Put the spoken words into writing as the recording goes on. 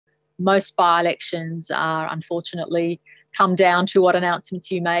most by-elections are unfortunately come down to what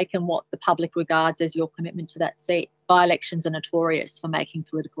announcements you make and what the public regards as your commitment to that seat. By-elections are notorious for making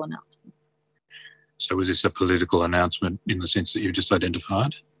political announcements. So was this a political announcement in the sense that you've just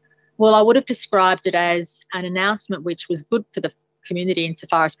identified? Well, I would have described it as an announcement which was good for the community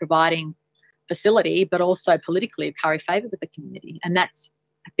insofar as providing facility, but also politically curry favour with the community. And that's,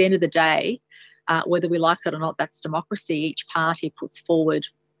 at the end of the day, whether we like it or not, that's democracy. Each party puts forward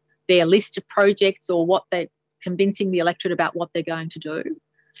their list of projects or what they're convincing the electorate about what they're going to do.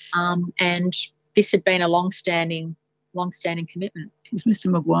 And this had been a long-standing commitment. Was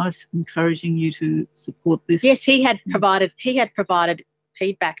Mr Maguire encouraging you to support this? Yes, he had provided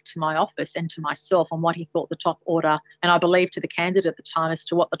feedback to my office and to myself on what he thought the top order, and I believe to the candidate at the time, as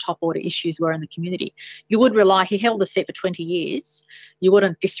to what the top order issues were in the community. You would rely, he held the seat for 20 years, you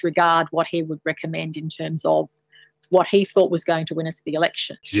wouldn't disregard what he would recommend in terms of what he thought was going to win us the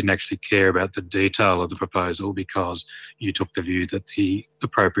election. You didn't actually care about the detail of the proposal because you took the view that the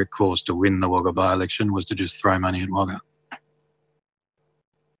appropriate course to win the Wagga by-election was to just throw money at Wagga.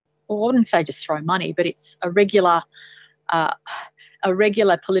 Well, I wouldn't say just throw money, but it's a regular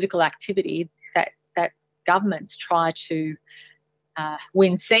political activity that governments try to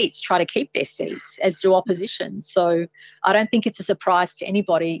win seats, try to keep their seats, as do opposition. So I don't think it's a surprise to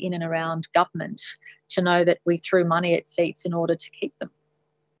anybody in and around government to know that we threw money at seats in order to keep them.